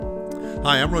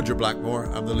Hi, I'm Roger Blackmore.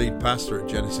 I'm the lead pastor at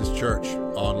Genesis Church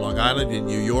on Long Island in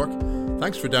New York.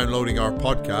 Thanks for downloading our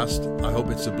podcast. I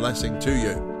hope it's a blessing to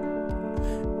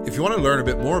you. If you want to learn a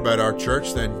bit more about our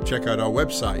church, then check out our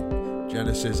website,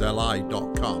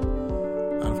 genesisli.com.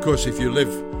 And of course, if you live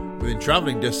within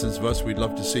traveling distance of us, we'd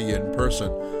love to see you in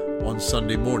person on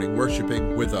Sunday morning,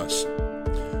 worshiping with us.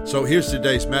 So here's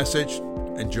today's message.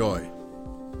 Enjoy.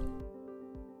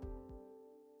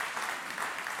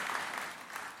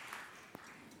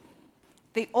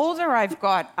 The older I've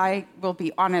got, I will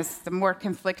be honest, the more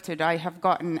conflicted I have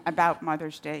gotten about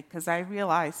Mother's Day, because I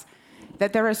realize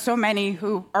that there are so many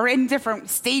who are in different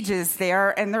stages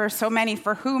there, and there are so many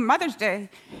for whom Mother's Day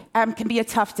can be a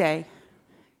tough day.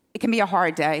 It can be a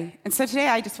hard day. And so today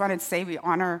I just wanted to say we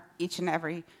honor each and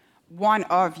every one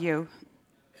of you.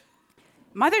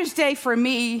 Mother's Day for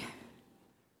me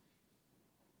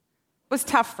was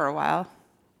tough for a while.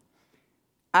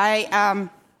 I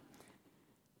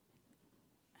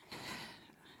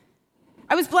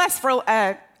was blessed for,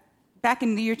 back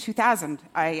in the year 2000,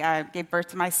 I gave birth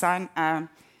to my son. That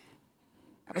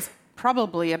was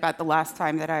probably about the last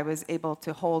time that I was able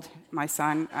to hold my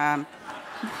son. I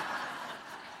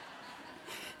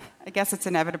guess it's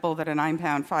inevitable that a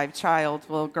 9-pound-5 child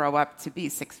will grow up to be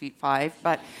 6'5".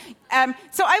 But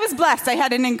so I was blessed.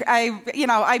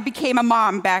 I became a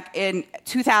mom back in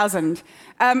 2000.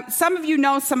 Some of you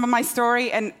know some of my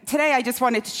story, and today I just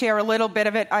wanted to share a little bit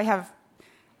of it. I have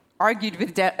argued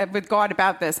with God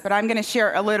about this, but I'm going to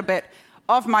share a little bit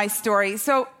of my story.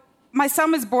 So my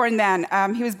son was born then.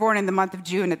 He was born in the month of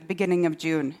June, at the beginning of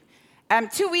June.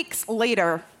 2 weeks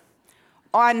later,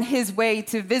 on his way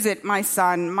to visit my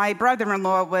son, my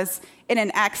brother-in-law was in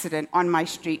an accident on my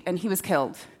street, and he was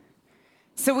killed.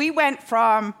 So we went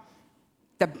from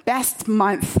the best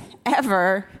month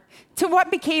ever to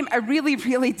what became a really,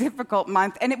 really difficult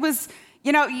month. And it was,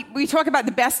 we talk about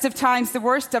the best of times, the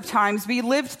worst of times. We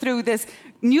lived through this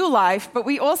new life, but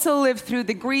we also lived through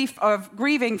the grief of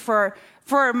grieving for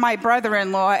my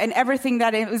brother-in-law and everything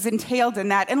that it was entailed in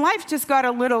that. And life just got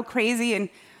a little crazy, and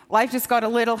life just got a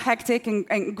little hectic,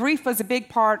 and grief was a big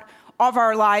part of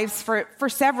our lives for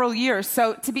several years.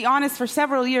 So to be honest, for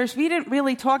several years, we didn't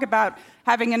really talk about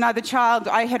having another child.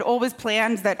 I had always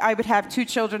planned that I would have 2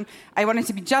 children. I wanted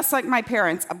to be just like my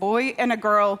parents, a boy and a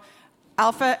girl,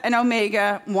 Alpha and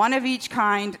Omega, one of each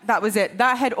kind. That was it.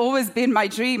 That had always been my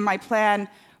dream, my plan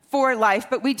for life.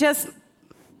 But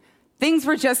things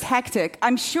were just hectic.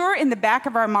 I'm sure in the back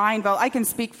of our mind, well, I can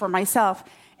speak for myself.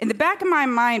 In the back of my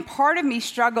mind, part of me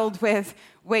struggled with,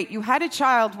 wait, you had a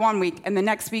child 1 week, and the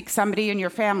next week somebody in your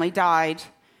family died.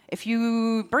 If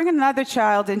you bring another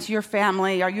child into your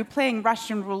family, are you playing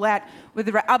Russian roulette with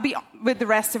the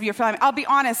rest of your family? I'll be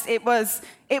honest, it was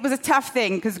a tough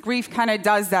thing, because grief kind of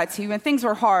does that to you, and things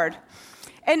were hard.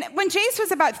 And when Jace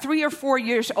was about 3 or 4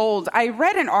 years old, I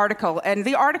read an article, and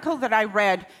the article that I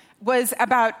read was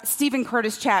about Stephen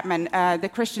Curtis Chapman, the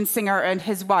Christian singer, and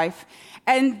his wife.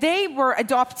 And they were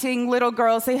adopting little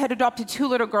girls. They had adopted 2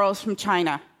 little girls from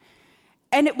China.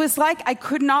 And it was like I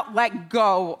could not let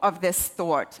go of this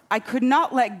thought. I could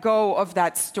not let go of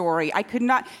that story.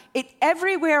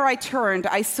 Everywhere I turned,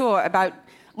 I saw about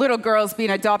little girls being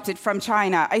adopted from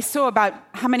China. I saw about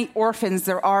how many orphans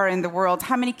there are in the world,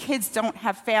 how many kids don't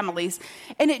have families.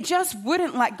 And it just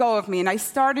wouldn't let go of me. And I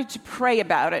started to pray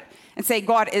about it and say,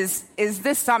 God, is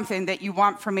this something that you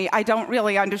want from me? I don't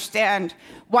really understand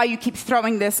why you keep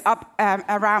throwing this up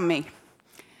around me.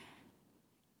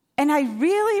 And I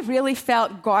really, really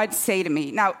felt God say to me.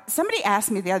 Now, somebody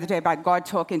asked me the other day about God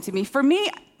talking to me. For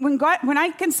me, when I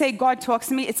can say God talks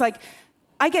to me, it's like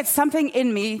I get something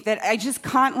in me that I just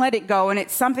can't let it go, and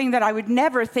it's something that I would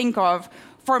never think of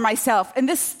for myself. And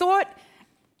this thought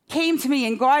came to me,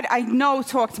 and God, I know,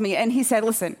 talked to me, and he said,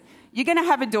 listen, you're going to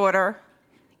have a daughter.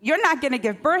 You're not going to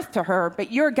give birth to her,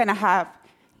 but you're going to have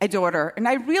a daughter. And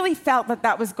I really felt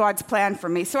that was God's plan for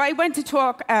me. So I went to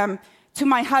talk to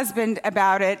my husband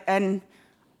about it, and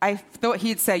I thought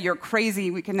he'd say, you're crazy,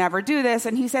 we can never do this.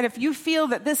 And he said, if you feel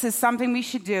that this is something we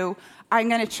should do, I'm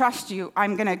going to trust you.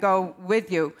 I'm going to go with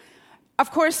you.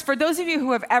 Of course, for those of you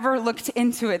who have ever looked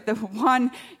into it, the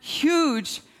one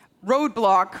huge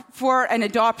roadblock for an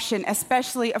adoption,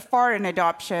 especially a foreign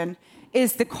adoption,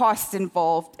 is the cost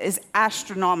involved is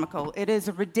astronomical. It is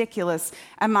a ridiculous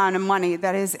amount of money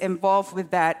that is involved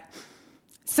with that.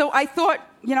 So I thought,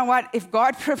 you know what, if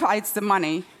God provides the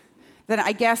money, then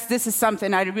I guess this is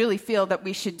something I really feel that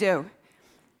we should do.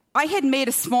 I had made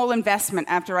a small investment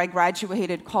after I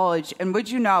graduated college, and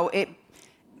would you know, it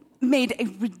made a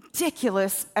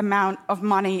ridiculous amount of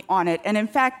money on it. And in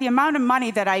fact, the amount of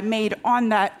money that I made on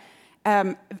that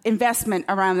investment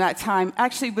around that time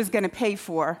actually was going to pay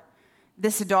for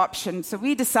this adoption. So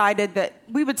we decided that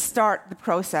we would start the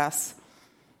process.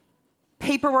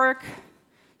 Paperwork,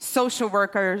 social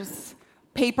workers,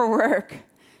 paperwork,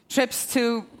 trips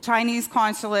to Chinese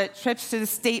consulate, trips to the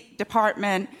State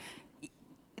Department,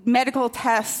 medical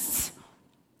tests.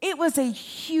 It was a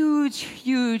huge,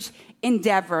 huge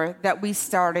endeavor that we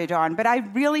started on, but I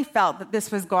really felt that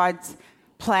this was God's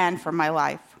plan for my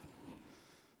life.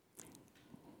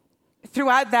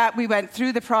 Throughout that, we went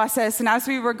through the process, and as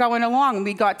we were going along,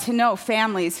 we got to know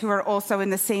families who are also in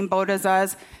the same boat as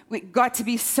us. We got to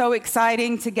be so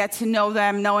exciting to get to know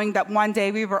them, knowing that one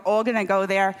day we were all going to go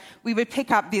there. We would pick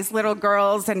up these little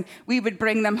girls, and we would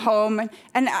bring them home.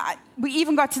 And we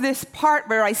even got to this part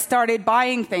where I started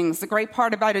buying things. The great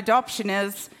part about adoption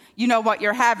is you know what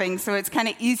you're having, so it's kind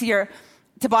of easier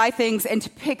to buy things and to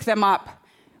pick them up.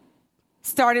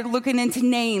 Started looking into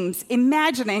names,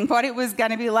 imagining what it was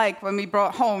going to be like when we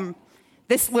brought home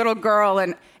this little girl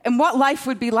and what life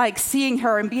would be like seeing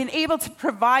her and being able to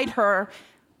provide her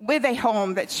with a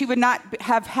home that she would not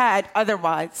have had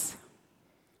otherwise.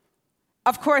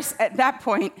 Of course, at that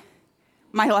point,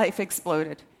 my life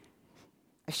exploded.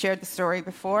 I shared the story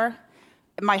before.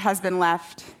 My husband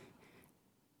left,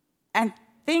 and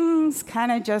things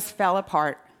kind of just fell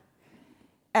apart.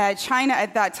 China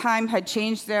at that time had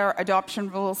changed their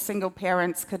adoption rules. Single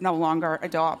parents could no longer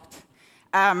adopt.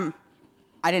 I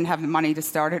didn't have the money to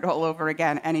start it all over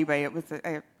again anyway. It was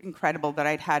incredible that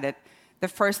I'd had it the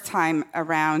first time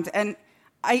around. And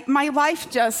my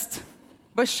life just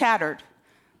was shattered.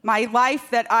 My life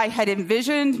that I had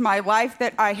envisioned, my life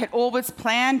that I had always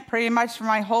planned pretty much for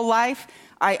my whole life.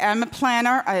 I am a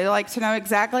planner. I like to know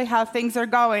exactly how things are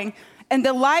going. And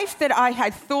the life that I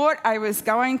had thought I was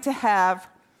going to have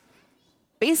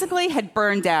basically had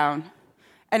burned down.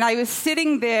 And I was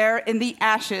sitting there in the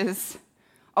ashes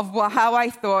of how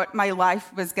I thought my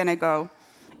life was going to go.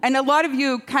 And a lot of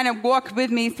you kind of walked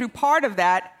with me through part of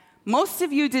that. Most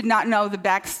of you did not know the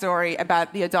backstory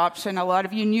about the adoption. A lot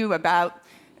of you knew about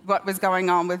what was going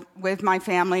on with my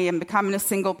family and becoming a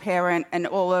single parent and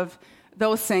all of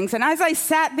those things. And as I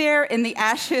sat there in the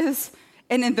ashes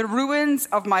and in the ruins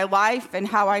of my life and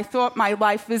how I thought my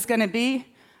life was going to be,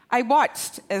 I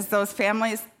watched as those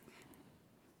families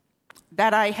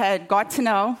that I had got to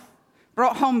know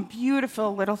brought home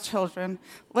beautiful little children,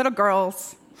 little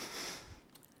girls.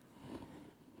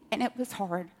 And it was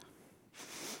hard.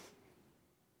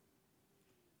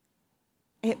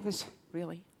 It was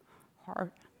really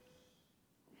hard.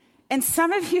 And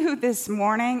some of you this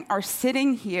morning are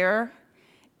sitting here,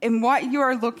 and what you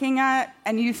are looking at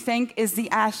and you think is the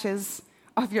ashes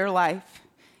of your life.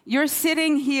 You're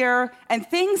sitting here, and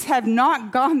things have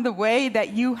not gone the way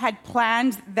that you had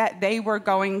planned that they were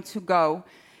going to go.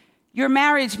 Your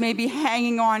marriage may be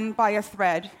hanging on by a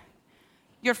thread.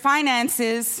 Your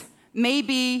finances may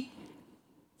be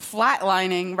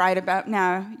flatlining right about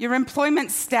now. Your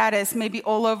employment status may be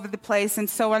all over the place and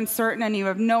so uncertain, and you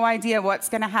have no idea what's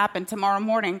going to happen tomorrow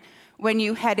morning when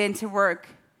you head into work.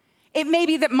 It may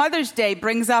be that Mother's Day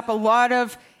brings up a lot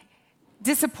of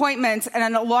disappointment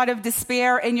and a lot of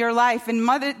despair in your life. And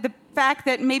the fact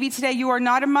that maybe today you are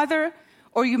not a mother,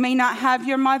 or you may not have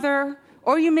your mother,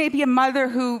 or you may be a mother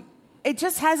who it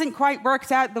just hasn't quite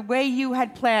worked out the way you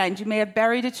had planned. You may have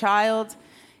buried a child.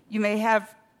 You may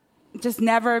have just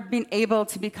never been able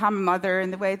to become a mother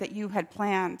in the way that you had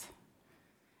planned.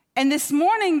 And this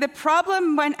morning, the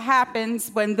problem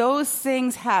happens when those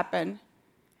things happen,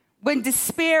 when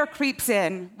despair creeps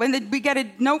in, when we get a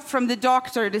note from the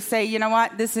doctor to say, you know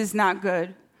what, this is not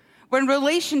good, when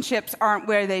relationships aren't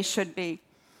where they should be,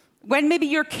 when maybe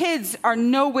your kids are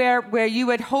nowhere where you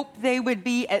had hoped they would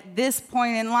be at this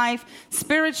point in life,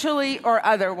 spiritually or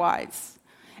otherwise.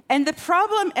 And the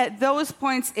problem at those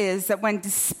points is that when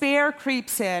despair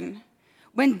creeps in,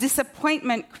 when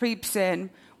disappointment creeps in,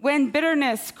 when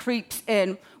bitterness creeps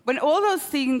in, when all those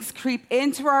things creep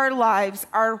into our lives,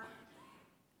 our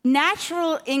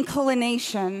natural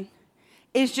inclination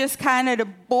is just kind of to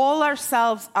ball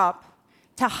ourselves up,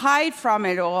 to hide from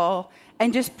it all,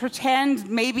 and just pretend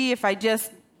maybe if I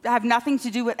just have nothing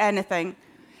to do with anything.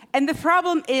 And the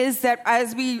problem is that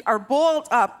as we are balled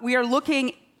up, we are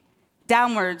looking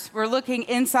downwards. We're looking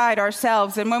inside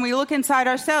ourselves. And when we look inside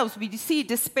ourselves, we see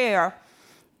despair.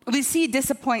 We see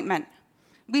disappointment.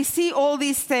 We see all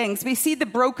these things. We see the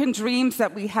broken dreams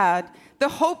that we had, the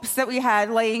hopes that we had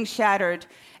laying shattered.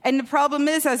 And the problem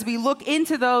is, as we look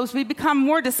into those, we become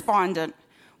more despondent.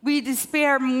 We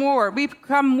despair more. We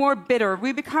become more bitter.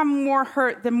 We become more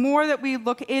hurt. The more that we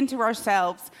look into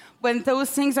ourselves, when those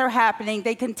things are happening,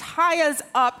 they can tie us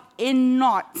up in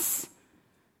knots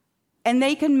and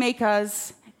they can make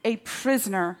us a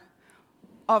prisoner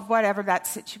of whatever that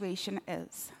situation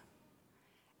is.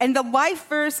 And the life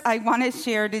verse I want to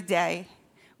share today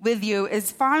with you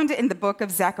is found in the book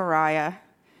of Zechariah.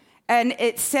 And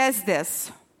it says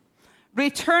this: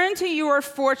 "Return to your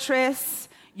fortress,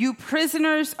 you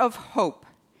prisoners of hope.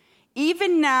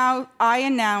 Even now I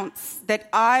announce that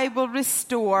I will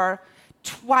restore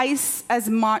twice as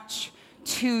much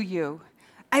to you."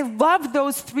 I love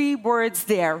those three words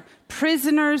there,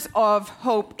 prisoners of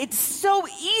hope. It's so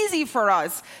easy for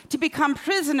us to become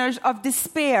prisoners of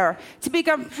despair, to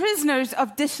become prisoners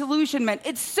of disillusionment.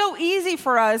 It's so easy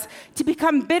for us to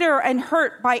become bitter and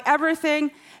hurt by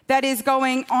everything that is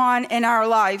going on in our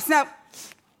lives. Now,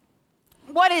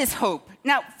 what is hope?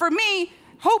 Now, for me,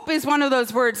 hope is one of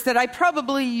those words that I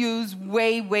probably use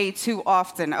way, way too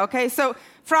often, okay? So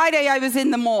Friday I was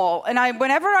in the mall, and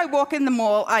whenever I walk in the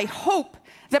mall, I hope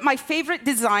that my favorite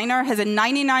designer has a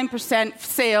 99%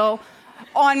 sale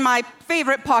on my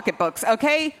favorite pocketbooks,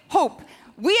 okay? Hope.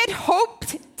 We had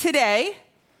hoped today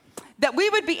that we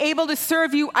would be able to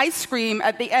serve you ice cream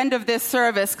at the end of this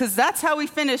service, because that's how we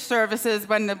finish services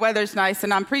when the weather's nice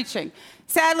and I'm preaching.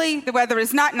 Sadly, the weather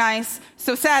is not nice,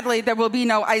 so sadly, there will be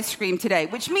no ice cream today,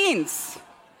 which means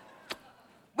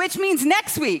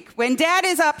next week, when Dad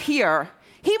is up here,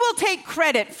 he will take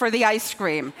credit for the ice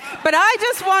cream. But I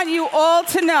just want you all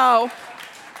to know,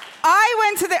 I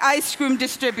went to the ice cream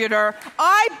distributor,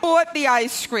 I bought the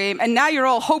ice cream, and now you're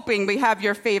all hoping we have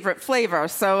your favorite flavor.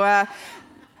 So,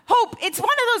 hope, it's one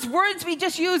of those words we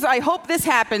just use. I hope this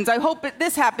happens. I hope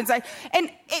this happens.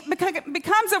 And it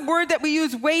becomes a word that we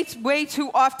use way, way too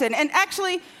often. And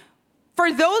actually,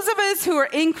 for those of us who are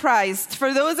in Christ,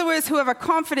 for those of us who have a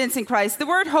confidence in Christ, the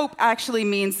word hope actually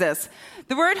means this.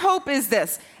 The word hope is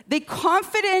this: the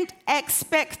confident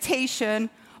expectation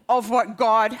of what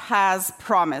God has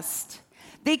promised.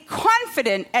 The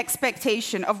confident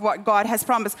expectation of what God has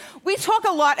promised. We talk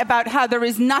a lot about how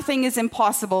nothing is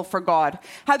impossible for God,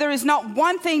 how there is not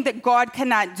one thing that God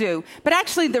cannot do, but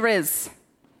actually there is.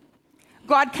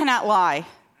 God cannot lie.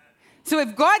 So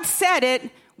if God said it,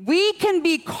 we can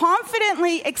be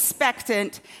confidently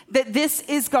expectant that this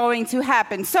is going to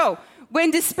happen. So when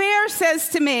despair says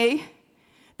to me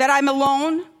that I'm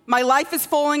alone, my life is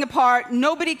falling apart,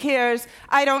 nobody cares,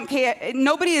 I don't care,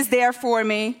 nobody is there for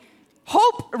me,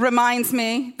 hope reminds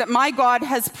me that my God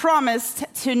has promised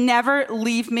to never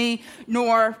leave me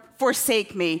nor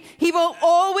forsake me. He will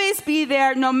always be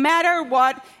there no matter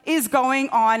what is going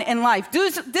on in life.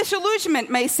 Disillusionment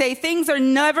may say things are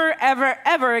never, ever,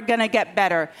 ever going to get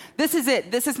better. This is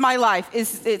it. This is my life.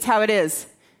 It's how it is.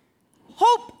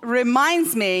 Hope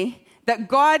reminds me that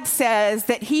God says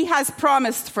that he has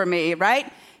promised for me,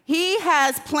 right? He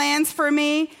has plans for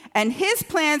me, and his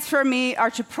plans for me are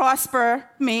to prosper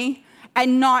me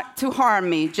and not to harm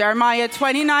me. Jeremiah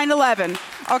 29:11,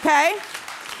 okay?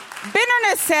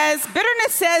 Bitterness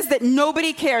says that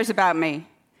nobody cares about me.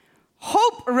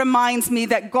 Hope reminds me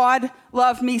that God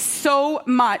loved me so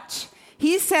much,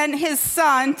 he sent his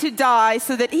son to die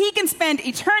so that he can spend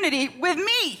eternity with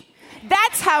me.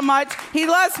 That's how much he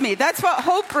loves me. That's what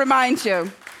hope reminds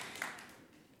you.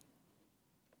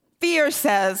 Fear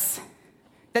says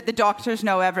that the doctors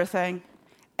know everything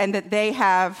and that they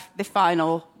have the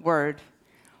final word.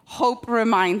 Hope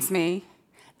reminds me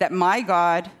that my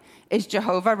God is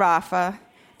Jehovah Rapha,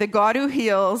 the God who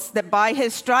heals, that by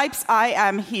his stripes I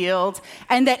am healed,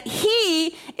 and that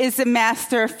he is the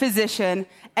master physician,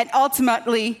 and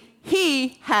ultimately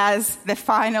he has the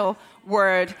final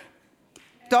word.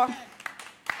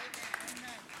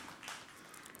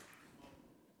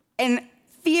 And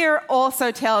fear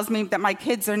also tells me that my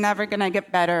kids are never going to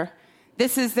get better.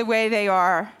 This is the way they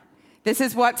are. This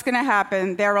is what's going to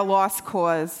happen. They're a lost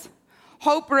cause.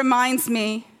 Hope reminds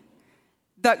me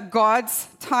that God's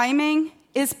timing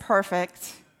is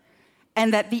perfect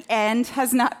and that the end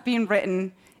has not been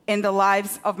written in the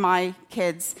lives of my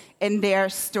kids, in their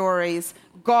stories.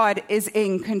 God is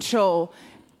in control.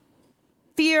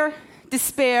 Fear,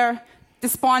 despair,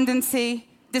 despondency,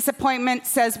 disappointment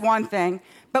says one thing.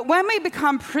 But when we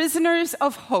become prisoners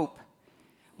of hope,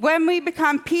 when we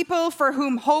become people for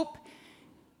whom hope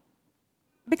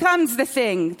becomes the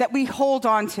thing that we hold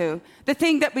on to, the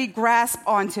thing that we grasp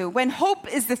onto, when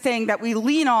hope is the thing that we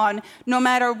lean on no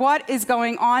matter what is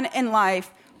going on in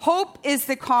life, hope is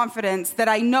the confidence that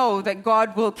I know that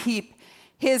God will keep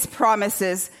his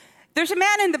promises. There's a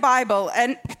man in the Bible,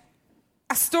 and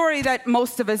a story that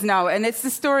most of us know, and it's the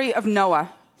story of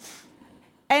Noah.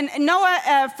 And Noah,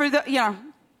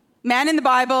 man in the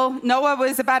Bible. Noah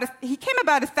was he came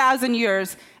about 1,000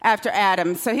 years after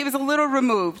Adam, so he was a little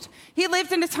removed. He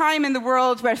lived in a time in the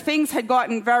world where things had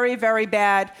gotten very, very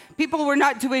bad. People were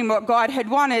not doing what God had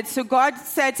wanted, so God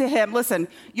said to him, listen,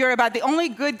 you're about the only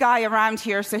good guy around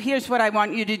here, so here's what I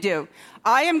want you to do.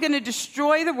 I am going to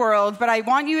destroy the world, but I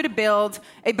want you to build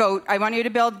a boat. I want you to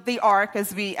build the ark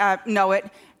as we know it,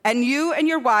 and you and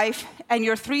your wife and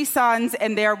your 3 sons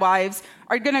and their wives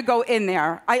are going to go in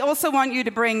there. I also want you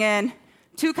to bring in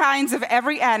 2 kinds of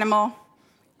every animal.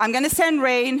 I'm going to send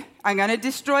rain. I'm going to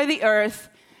destroy the earth.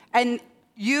 And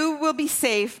you will be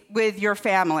safe with your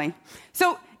family.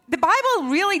 So the Bible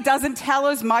really doesn't tell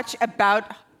us much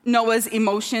about Noah's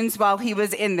emotions while he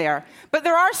was in there. But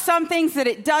there are some things that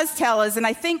it does tell us. And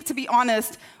I think, to be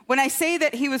honest, when I say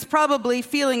that he was probably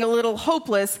feeling a little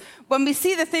hopeless, when we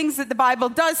see the things that the Bible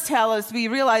does tell us, we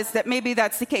realize that maybe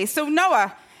that's the case. So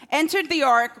Noah entered the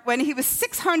ark when he was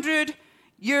 600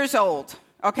 years old,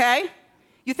 okay?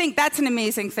 You think that's an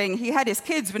amazing thing. He had his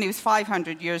kids when he was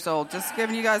 500 years old. Just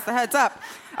giving you guys the heads up.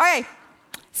 Okay,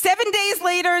 7 days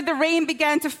later, the rain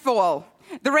began to fall.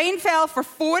 The rain fell for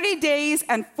 40 days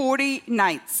and 40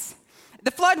 nights.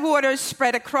 The flood waters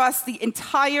spread across the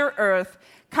entire earth,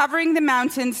 covering the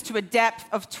mountains to a depth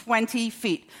of 20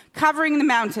 feet. Covering the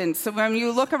mountains. So when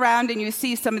you look around and you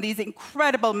see some of these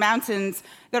incredible mountains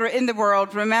that are in the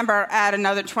world, remember, add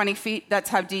another 20 feet. That's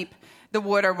how deep the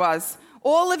water was.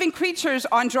 All living creatures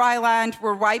on dry land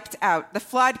were wiped out. The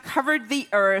flood covered the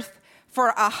earth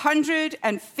for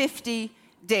 150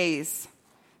 days.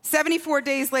 74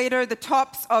 days later, the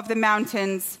tops of the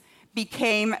mountains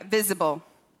became visible.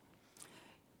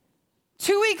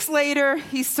 2 weeks later,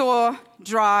 he saw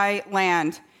dry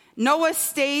land. Noah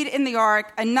stayed in the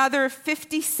ark another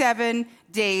 57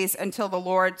 days until the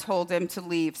Lord told him to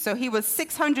leave. So he was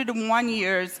 601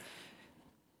 years,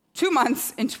 2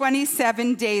 months, and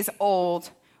 27 days old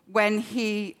when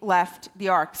he left the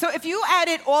ark. So if you add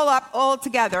it all up, all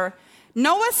together,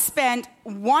 Noah spent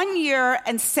 1 year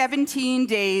and 17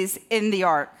 days in the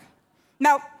ark.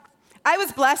 Now, I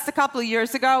was blessed a couple of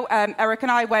years ago. Eric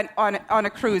and I went on a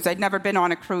cruise. I'd never been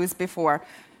on a cruise before.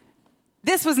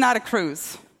 This was not a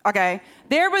cruise, okay?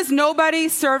 There was nobody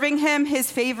serving him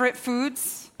his favorite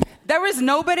foods. There was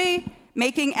nobody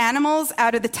making animals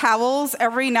out of the towels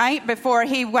every night before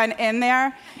he went in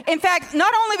there. In fact,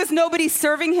 not only was nobody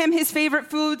serving him his favorite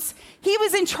foods, he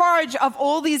was in charge of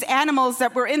all these animals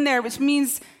that were in there, which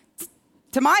means,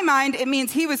 to my mind, it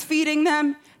means he was feeding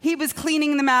them, he was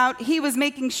cleaning them out, he was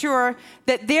making sure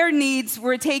that their needs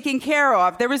were taken care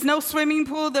of. There was no swimming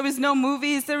pool, there was no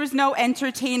movies, there was no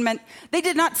entertainment. They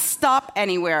did not stop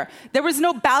anywhere. There was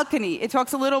no balcony. It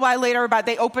talks a little while later about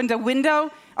they opened a window.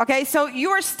 Okay, so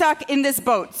you are stuck in this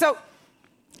boat. So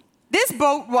this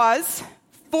boat was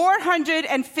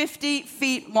 450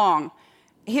 feet long.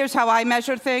 Here's how I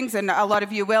measure things, and a lot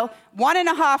of you will.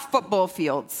 1.5 football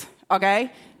fields,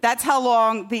 okay? That's how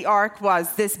long the ark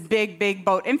was, this big, big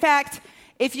boat. In fact,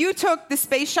 if you took the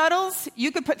space shuttles,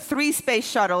 you could put 3 space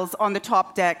shuttles on the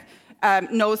top deck,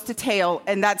 nose to tail,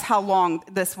 and that's how long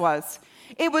this was.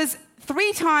 It was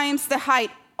 3 times the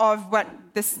height of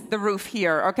the roof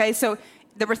here, okay? So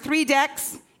there were 3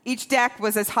 decks. Each deck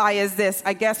was as high as this.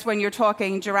 I guess when you're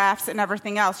talking giraffes and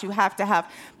everything else, you have to have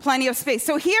plenty of space.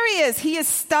 So here he is. He is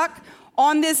stuck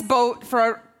on this boat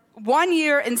for 1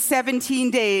 year and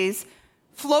 17 days,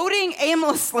 floating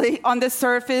aimlessly on the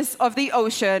surface of the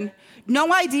ocean.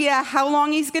 No idea how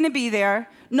long he's going to be there.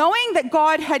 Knowing that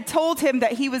God had told him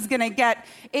that he was going to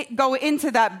go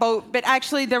into that boat, but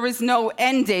actually there was no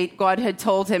end date God had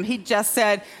told him. He just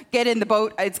said, get in the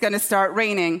boat, it's going to start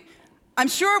raining. I'm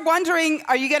sure wondering,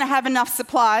 are you going to have enough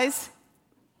supplies?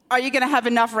 Are you going to have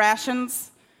enough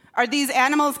rations? Are these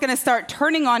animals going to start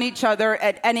turning on each other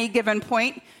at any given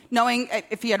point? Knowing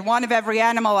if you had one of every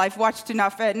animal, I've watched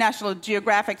enough National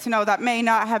Geographic to know that may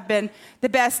not have been the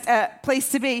best place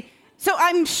to be. So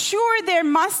I'm sure there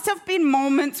must have been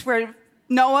moments where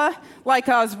Noah, like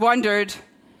us, wondered,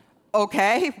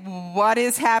 okay, what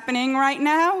is happening right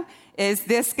now? Is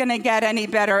this going to get any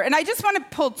better? And I just want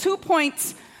to pull 2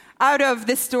 points out of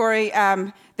this story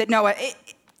that Noah,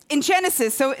 in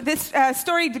Genesis, so this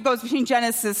story goes between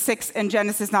Genesis 6 and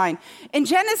Genesis 9. In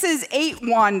Genesis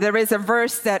 8:1, there is a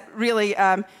verse that really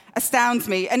astounds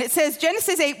me. And it says,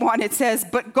 Genesis 8:1, it says,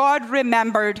 but God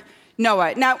remembered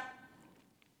Noah. Now,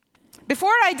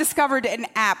 before I discovered an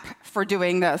app for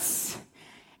doing this,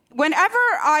 whenever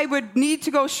I would need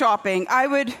to go shopping, I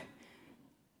would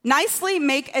nicely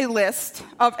make a list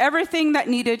of everything that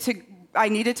I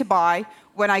needed to buy.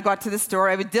 When I got to the store,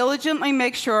 I would diligently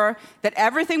make sure that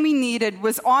everything we needed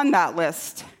was on that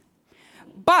list.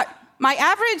 But my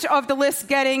average of the list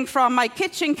getting from my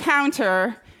kitchen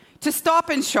counter to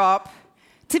Stop and Shop,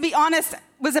 to be honest,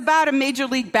 was about a major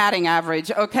league batting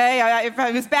average, okay? If I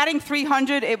was batting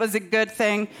 300, it was a good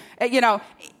thing.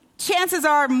 Chances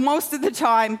are most of the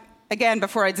time, again,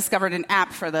 before I discovered an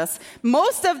app for this,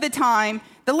 most of the time,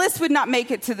 the list would not make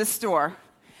it to the store.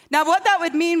 Now, what that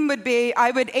would mean would be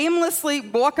I would aimlessly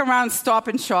walk around Stop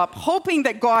and Shop, hoping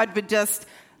that God would just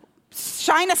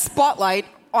shine a spotlight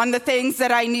on the things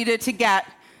that I needed to get,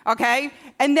 okay?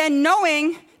 And then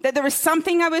knowing that there was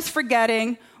something I was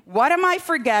forgetting. What am I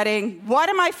forgetting? What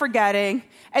am I forgetting?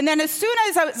 And then as soon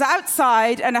as I was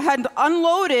outside and I had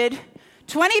unloaded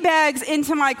 20 bags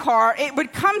into my car, it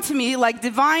would come to me like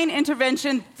divine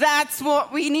intervention. That's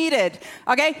what we needed,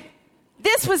 okay?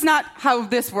 This was not how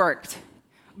this worked.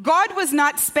 God was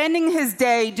not spending his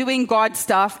day doing God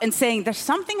stuff and saying, there's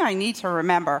something I need to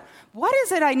remember. What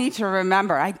is it I need to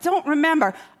remember? I don't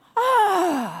remember.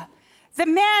 The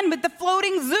man with the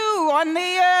floating zoo on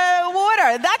the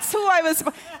water. That's who I was.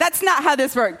 That's not how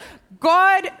this worked.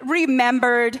 God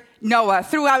remembered Noah.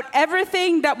 Throughout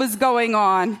everything that was going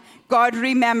on, God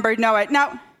remembered Noah.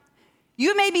 Now,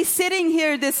 you may be sitting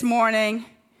here this morning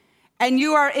and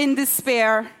you are in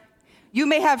despair. You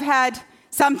may have had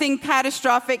something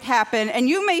catastrophic happen, and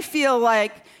you may feel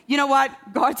like, you know what?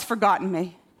 God's forgotten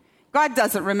me. God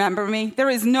doesn't remember me. There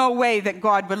is no way that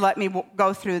God would let me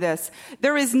go through this.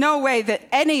 There is no way that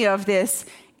any of this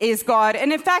is God.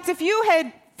 And in fact, if you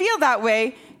feel that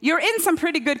way, you're in some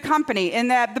pretty good company. In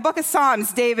the book of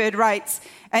Psalms, David writes,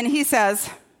 and he says,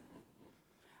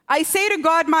 I say to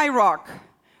God, my rock,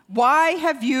 why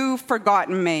have you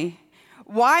forgotten me?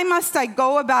 Why must I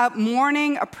go about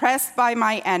mourning, oppressed by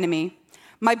my enemy?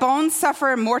 My bones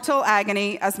suffer mortal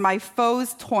agony as my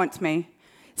foes taunt me,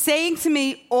 saying to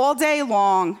me all day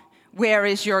long, where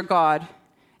is your God?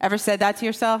 Ever said that to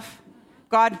yourself?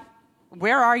 God,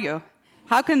 where are you?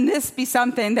 How can this be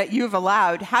something that you've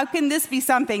allowed? How can this be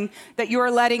something that you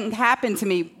are letting happen to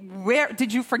me? Where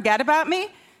did you forget about me?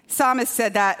 Psalmist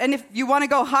said that. And if you want to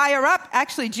go higher up,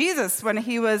 actually Jesus, when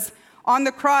he was on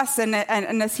the cross and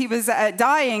as he was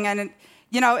dying, and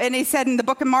he said in the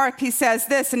book of Mark, he says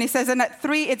this, and he says, and at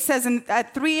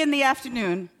 3 in the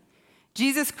afternoon,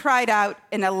 Jesus cried out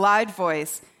in a loud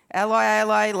voice, Eloi,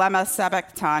 Eloi, lema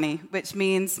sabachthani, which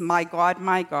means, my God,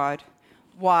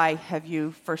 why have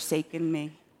you forsaken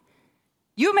me?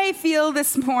 You may feel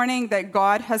this morning that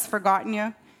God has forgotten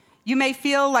you. You may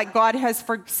feel like God has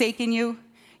forsaken you.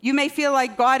 You may feel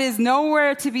like God is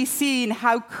nowhere to be seen.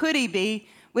 How could he be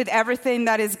with everything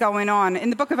that is going on? In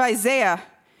the book of Isaiah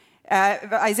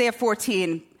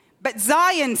 14, but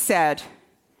Zion said,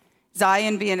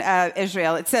 Zion being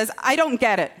Israel, it says, I don't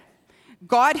get it.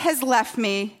 God has left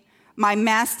me. My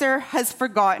master has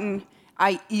forgotten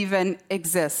I even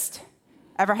exist.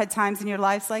 Ever had times in your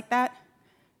lives like that?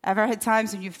 Ever had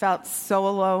times when you felt so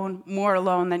alone, more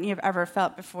alone than you've ever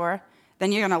felt before?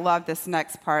 Then you're going to love this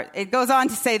next part. It goes on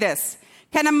to say this.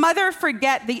 Can a mother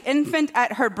forget the infant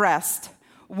at her breast,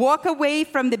 walk away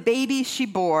from the baby she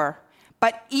bore?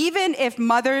 But even if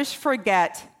mothers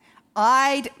forget,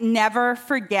 I'd never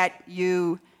forget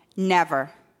you,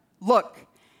 never. Look,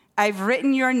 I've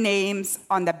written your names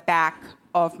on the back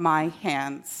of my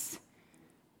hands.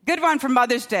 Good one for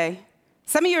Mother's Day.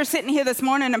 Some of you are sitting here this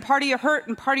morning, and part of your hurt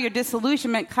and part of your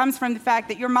disillusionment comes from the fact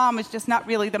that your mom was just not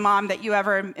really the mom that you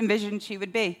ever envisioned she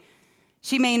would be.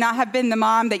 She may not have been the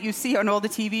mom that you see on all the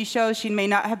TV shows. She may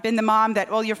not have been the mom that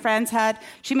all your friends had.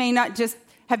 She may not just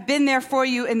have been there for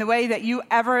you in the way that you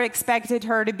ever expected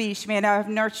her to be. She may not have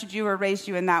nurtured you or raised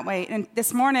you in that way. And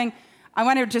this morning, I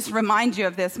want to just remind you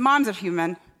of this. Moms are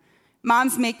human.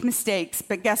 Moms make mistakes,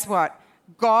 but guess what?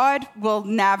 God will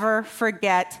never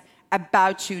forget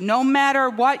about you. No matter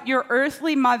what your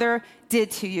earthly mother did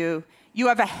to you, you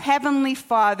have a heavenly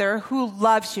Father who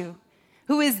loves you,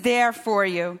 who is there for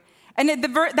you. And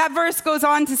that verse goes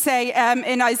on to say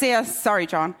in Isaiah,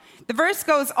 the verse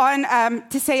goes on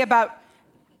to say about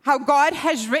how God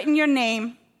has written your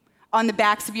name on the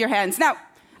backs of your hands. Now,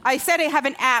 I said I have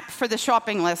an app for the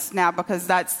shopping list now because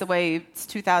that's the way it's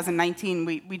 2019.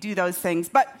 We do those things.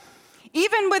 But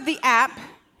even with the app,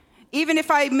 even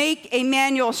if I make a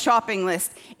manual shopping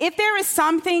list, if there is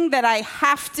something that I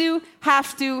have to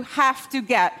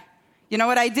get, you know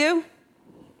what I do?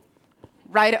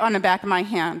 Write it on the back of my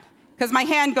hand. Because my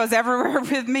hand goes everywhere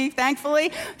with me,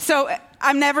 thankfully. So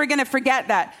I'm never going to forget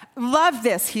that. Love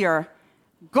this here.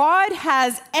 God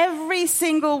has every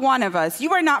single one of us.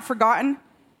 You are not forgotten.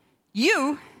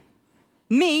 You,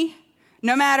 me,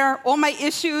 no matter all my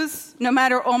issues, no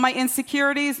matter all my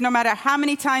insecurities, no matter how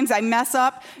many times I mess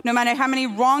up, no matter how many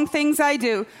wrong things I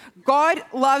do, God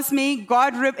loves me.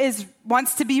 God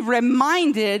wants to be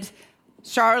reminded,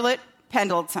 Charlotte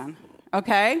Pendleton,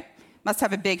 okay? Must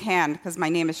have a big hand because my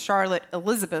name is Charlotte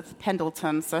Elizabeth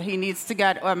Pendleton, so he needs to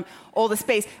get all the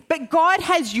space. But God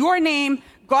has your name,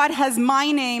 God has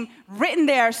my name written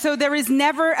there, so there is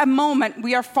never a moment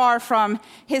we are far from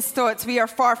his thoughts, we are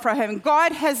far from him.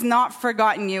 God has not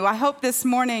forgotten you. I hope this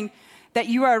morning that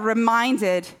you are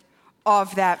reminded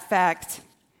of that fact.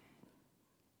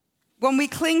 When we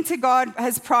cling to God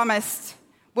as promised,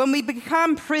 when we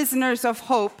become prisoners of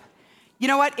hope, you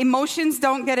know what? Emotions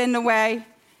don't get in the way.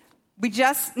 We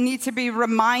just need to be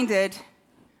reminded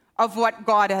of what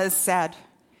God has said.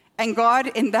 And God,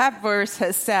 in that verse,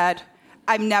 has said,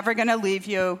 I'm never going to leave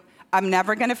you. I'm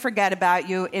never going to forget about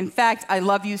you. In fact, I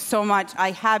love you so much.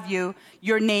 I have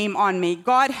your name on me.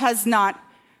 God has not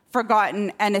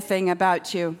forgotten anything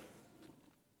about you.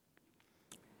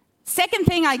 Second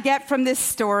thing I get from this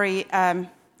story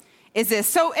is this.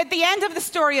 So at the end of the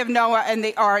story of Noah and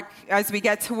the ark, as we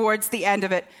get towards the end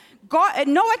of it,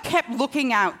 Noah kept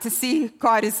looking out to see,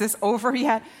 God, is this over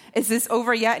yet? Is this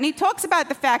over yet? And he talks about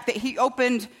the fact that he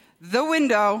opened the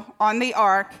window on the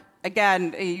ark.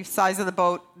 Again, the size of the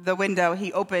boat, the window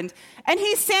he opened. And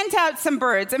he sent out some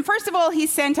birds. And first of all, he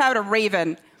sent out a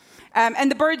raven.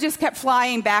 And the bird just kept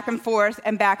flying back and forth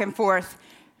and back and forth.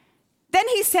 Then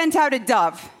he sent out a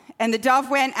dove. And the dove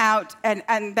went out, and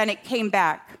then it came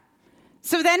back.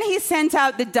 So then he sent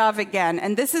out the dove again.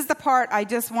 And this is the part I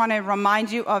just want to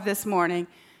remind you of this morning.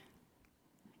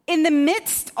 In the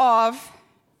midst of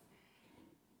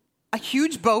a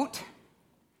huge boat,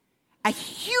 a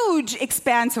huge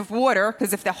expanse of water,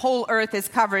 because if the whole earth is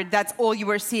covered, that's all you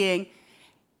were seeing.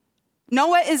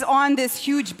 Noah is on this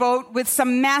huge boat with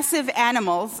some massive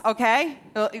animals, okay?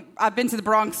 I've been to the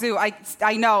Bronx Zoo.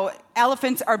 I know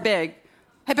elephants are big.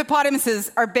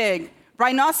 Hippopotamuses are big.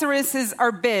 Rhinoceroses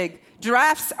are big.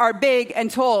 Giraffes are big and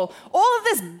tall. All of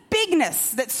this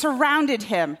bigness that surrounded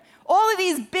him, all of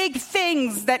these big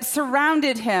things that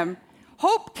surrounded him,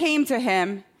 hope came to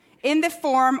him in the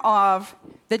form of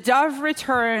the dove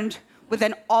returned with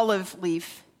an olive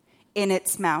leaf in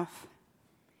its mouth.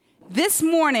 This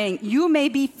morning, you may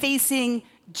be facing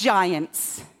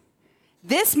giants.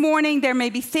 This morning, there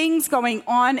may be things going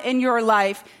on in your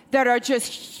life that are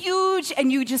just huge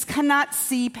and you just cannot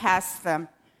see past them.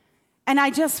 And I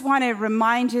just want to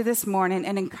remind you this morning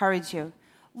and encourage you,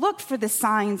 look for the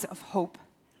signs of hope.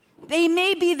 They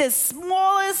may be the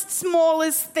smallest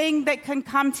thing that can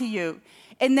come to you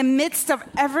in the midst of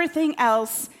everything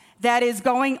else that is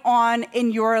going on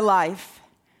in your life.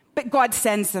 But God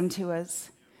sends them to us.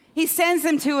 He sends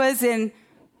them to us in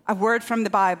a word from the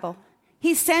Bible.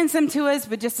 He sends them to us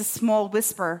with just a small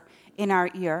whisper in our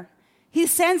ear. He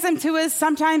sends them to us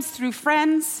sometimes through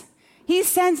friends. He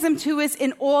sends them to us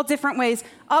in all different ways.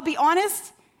 I'll be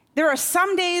honest, there are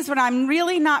some days when I'm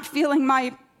really not feeling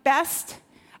my best,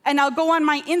 and I'll go on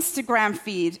my Instagram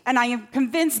feed, and I am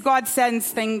convinced God sends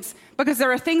things, because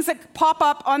there are things that pop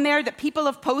up on there that people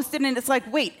have posted, and it's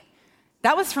like, wait,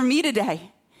 that was for me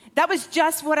today. That was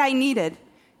just what I needed.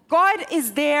 God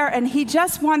is there, and he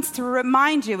just wants to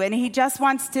remind you, and he just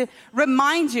wants to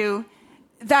remind you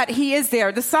that he is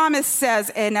there. The psalmist says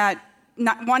in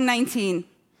 119,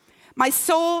 my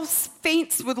soul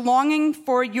faints with longing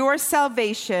for your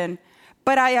salvation,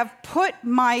 but I have put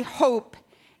my hope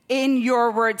in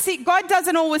your word. See, God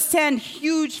doesn't always send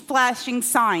huge flashing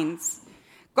signs.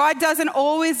 God doesn't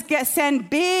always send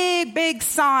big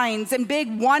signs and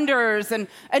big wonders and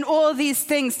all of these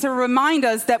things to remind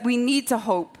us that we need to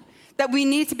hope, that we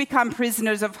need to become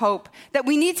prisoners of hope, that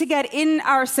we need to get in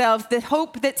ourselves the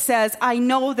hope that says, I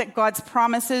know that God's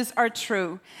promises are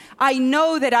true. I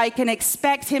know that I can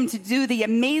expect him to do the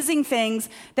amazing things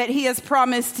that he has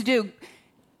promised to do.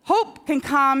 Hope can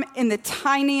come in the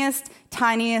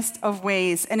tiniest of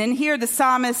ways. And in here, the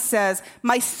psalmist says,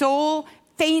 my soul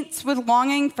faints with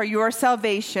longing for your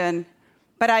salvation,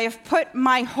 but I have put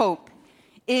my hope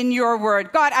in your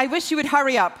word. God, I wish you would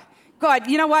hurry up. God,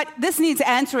 you know what? This needs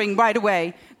answering right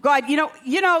away. God, you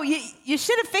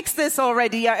should have fixed this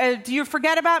already. Do you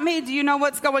forget about me? Do you know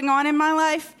what's going on in my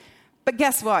life? But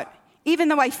guess what? Even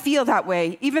though I feel that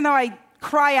way, even though I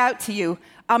cry out to you,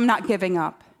 I'm not giving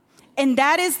up. And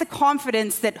that is the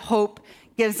confidence that hope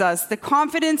gives us, the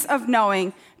confidence of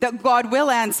knowing that God will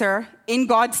answer in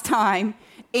God's time,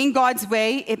 in God's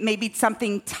way. It may be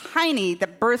something tiny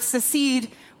that births a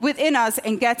seed within us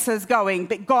and gets us going,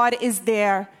 but God is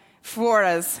there for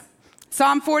us.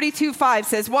 Psalm 42:5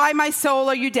 says, why, my soul,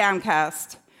 are you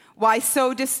downcast? Why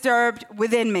so disturbed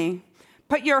within me?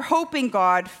 Put your hope in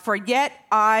God, for yet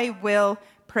I will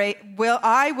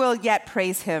yet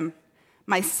praise him,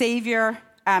 my Savior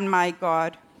and my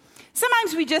God.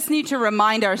 Sometimes we just need to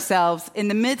remind ourselves in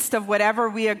the midst of whatever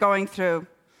we are going through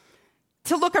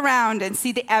to look around and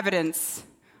see the evidence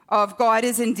of God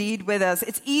is indeed with us.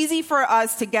 It's easy for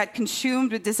us to get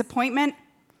consumed with disappointment.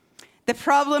 The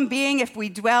problem being, if we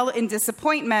dwell in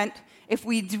disappointment, if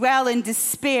we dwell in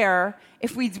despair,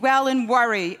 if we dwell in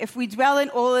worry, if we dwell in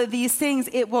all of these things,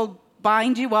 it will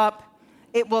bind you up,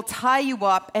 it will tie you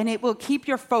up, and it will keep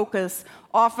your focus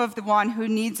off of the one who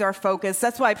needs our focus.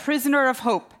 That's why prisoner of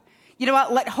hope. You know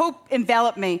what? Let hope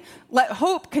envelop me. Let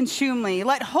hope consume me.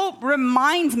 Let hope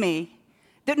remind me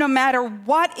that no matter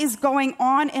what is going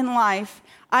on in life,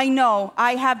 I know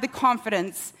I have the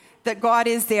confidence that God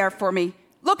is there for me.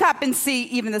 Look up and see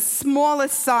even the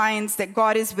smallest signs that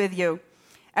God is with you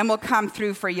and will come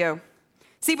through for you.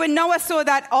 See, when Noah saw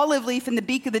that olive leaf in the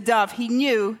beak of the dove, he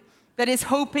knew that his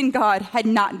hope in God had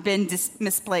not been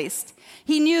misplaced.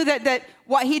 He knew that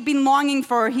what he'd been longing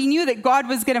for, he knew that God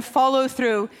was going to follow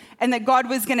through and that God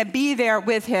was going to be there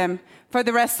with him for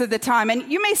the rest of the time.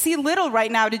 And you may see little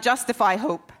right now to justify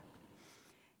hope,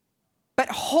 but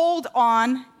hold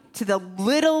on to the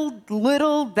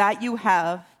little that you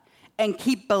have and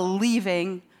keep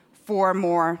believing for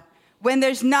more. When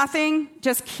there's nothing,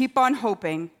 just keep on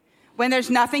hoping. When there's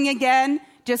nothing again,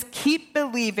 just keep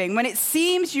believing. When it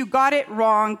seems you got it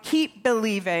wrong, keep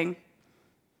believing.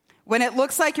 When it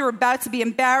looks like you're about to be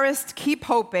embarrassed, keep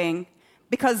hoping,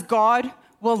 because God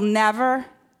will never,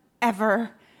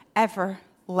 ever, ever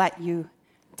let you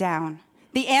down.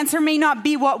 The answer may not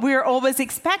be what we're always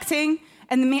expecting,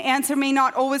 and the answer may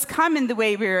not always come in the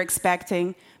way we're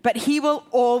expecting, but he will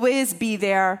always be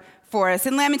there for us.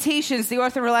 In Lamentations, the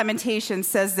author of Lamentations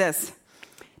says this: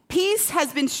 peace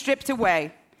has been stripped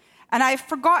away, and I've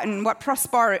forgotten what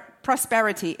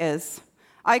prosperity is.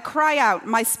 I cry out,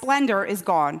 my splendor is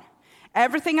gone.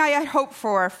 Everything I had hoped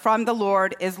for from the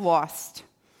Lord is lost.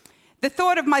 The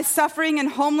thought of my suffering and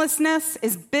homelessness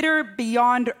is bitter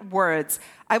beyond words.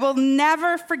 I will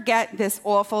never forget this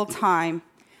awful time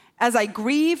as I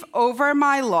grieve over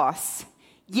my loss.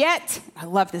 Yet, I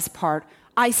love this part,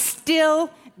 I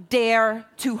still dare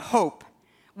to hope.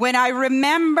 When I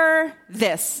remember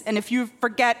this, and if you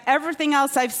forget everything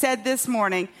else I've said this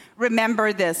morning,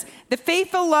 remember this: the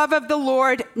faithful love of the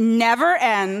Lord never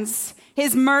ends.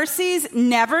 His mercies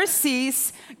never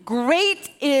cease. Great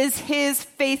is his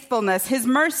faithfulness. His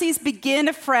mercies begin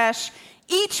afresh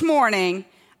each morning.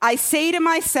 I say to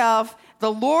myself,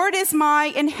 the Lord is my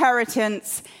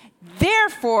inheritance.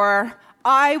 Therefore,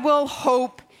 I will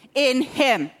hope in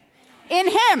him. In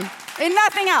him, in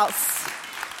nothing else.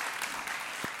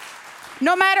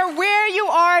 No matter where you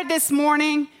are this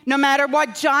morning, no matter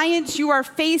what giants you are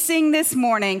facing this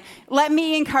morning, let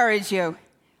me encourage you.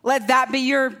 Let that be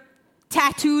your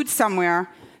tattooed somewhere.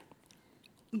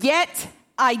 Yet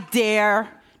I dare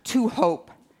to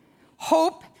hope.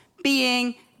 Hope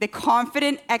being the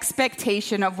confident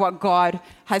expectation of what God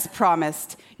has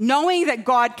promised. Knowing that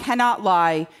God cannot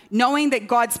lie. Knowing that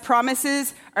God's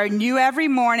promises are new every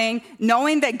morning.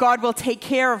 Knowing that God will take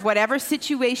care of whatever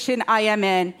situation I am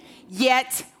in.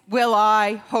 Yet will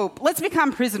I hope. Let's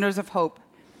become prisoners of hope.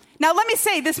 Now, let me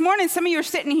say, this morning, some of you are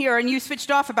sitting here and you switched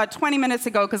off about 20 minutes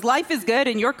ago because life is good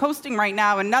and you're coasting right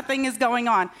now and nothing is going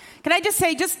on. Can I just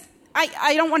say,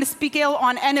 I don't want to speak ill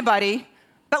on anybody,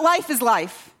 but life is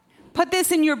life. Put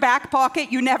this in your back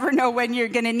pocket. You never know when you're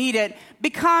going to need it.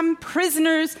 Become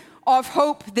prisoners of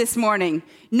hope this morning.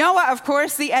 Noah, of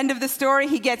course, the end of the story,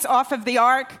 he gets off of the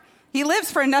ark. He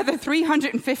lives for another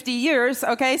 350 years,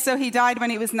 okay? So he died when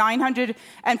he was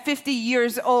 950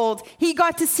 years old. He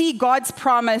got to see God's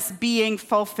promise being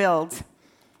fulfilled.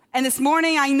 And this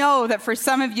morning, I know that for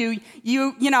some of you,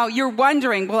 you're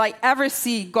wondering, will I ever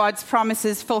see God's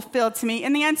promises fulfilled to me?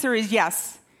 And the answer is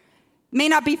yes. May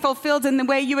not be fulfilled in the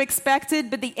way you expected,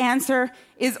 but the answer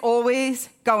is always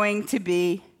going to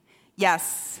be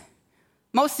yes.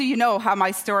 Most of you know how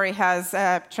my story has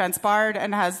transpired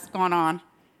and has gone on.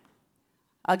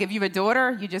 I'll give you a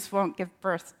daughter, you just won't give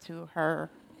birth to her.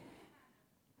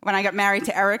 When I got married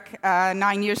to Eric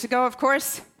 9 years ago, of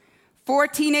course, 4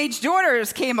 teenage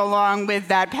daughters came along with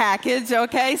that package,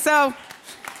 okay? So,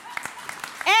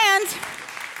 and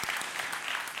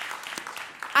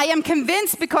I am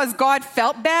convinced because God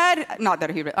felt bad, not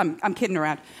that I'm kidding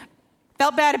around,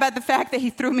 felt bad about the fact that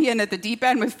he threw me in at the deep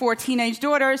end with 4 teenage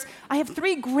daughters. I have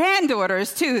 3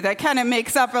 granddaughters, too. That kind of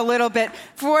makes up a little bit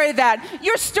for that.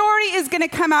 Your story is going to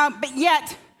come out, but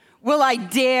yet will I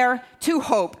dare to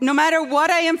hope. No matter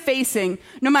what I am facing,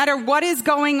 no matter what is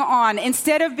going on,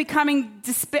 instead of becoming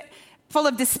full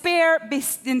of despair,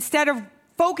 instead of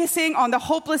focusing on the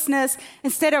hopelessness,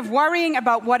 instead of worrying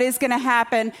about what is going to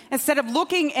happen, instead of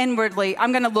looking inwardly,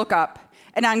 I'm going to look up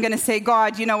and I'm going to say,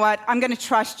 God, you know what? I'm going to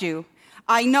trust you.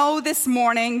 I know this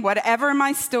morning, whatever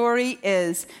my story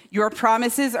is, your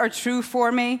promises are true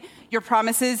for me. Your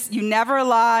promises, you never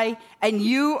lie, and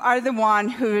you are the one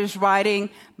who is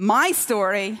writing my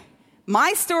story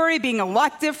being a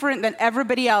lot different than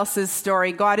everybody else's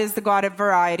story. God is the God of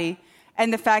variety.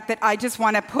 And the fact that I just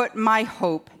want to put my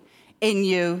hope in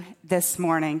you this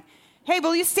morning. Hey,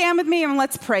 will you stand with me and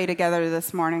let's pray together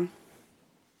this morning?